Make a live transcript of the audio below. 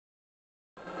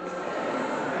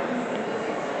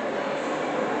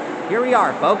here we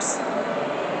are, folks.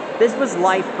 This was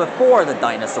life before the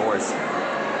dinosaurs.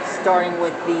 Starting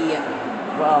with the,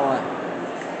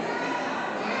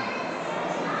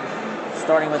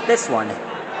 starting with this one,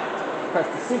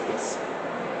 Cretaceous.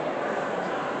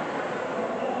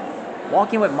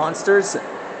 Walking with Monsters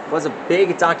was a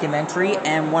big documentary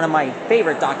and one of my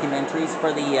favorite documentaries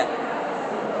for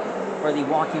the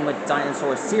Walking with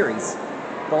Dinosaurs series.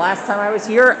 The last time I was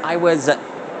here, I was,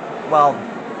 well,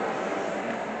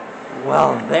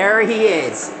 there he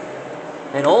is.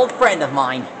 An old friend of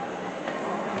mine.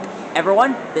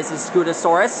 Everyone, this is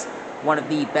Scutosaurus, one of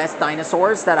the best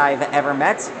dinosaurs that I've ever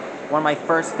met. One of my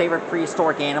first favorite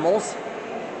prehistoric animals.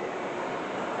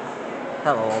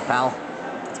 Hello, old pal.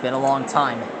 It's been a long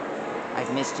time.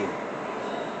 I've missed you.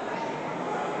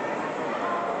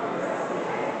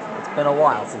 It's been a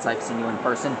while since I've seen you in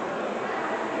person.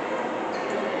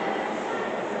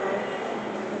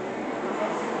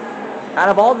 Out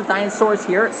of all the dinosaurs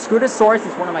here, Scutosaurus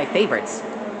is one of my favorites.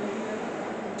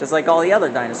 Just like all the other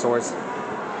dinosaurs.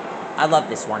 I love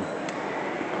this one.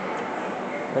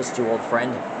 Missed you, old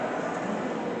friend.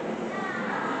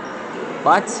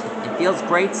 But it feels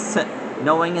great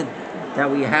knowing that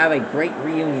we have a great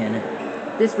reunion.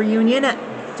 This reunion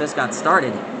just got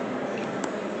started.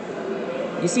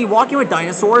 You see, Walking with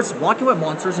Dinosaurs, Walking with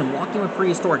Monsters, and Walking with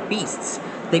Prehistoric Beasts,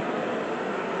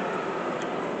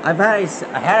 I've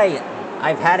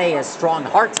had a strong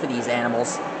heart for these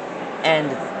animals,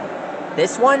 and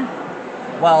this one,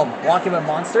 well, Walking with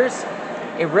Monsters,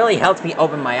 it really helped me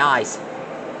open my eyes.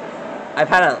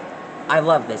 I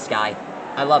love this guy.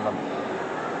 I love him.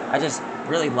 I just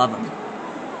really love him.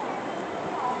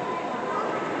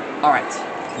 Alright,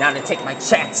 now to take my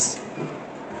chance.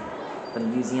 The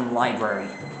museum library.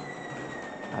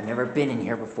 I've never been in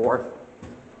here before,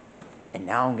 and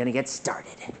now I'm gonna get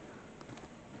started.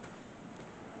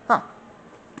 Huh.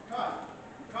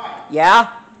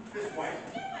 Yeah? This way.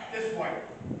 This way.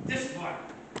 This way.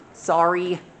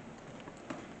 Sorry.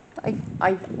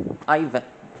 I've...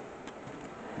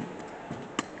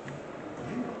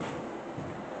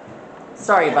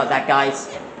 Sorry about that, guys.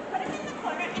 Put him in the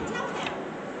corner and tell him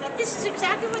that this is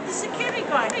exactly what the security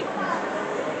guard...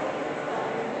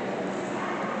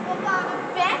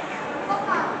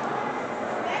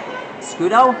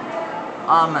 Scuto?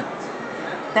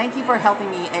 Thank you for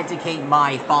helping me educate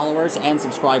my followers and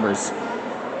subscribers.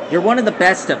 You're one of the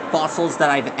best fossils that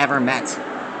I've ever met.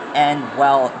 And,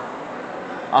 well,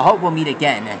 I hope we'll meet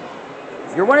again.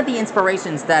 You're one of the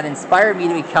inspirations that inspired me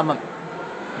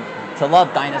to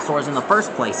love dinosaurs in the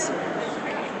first place.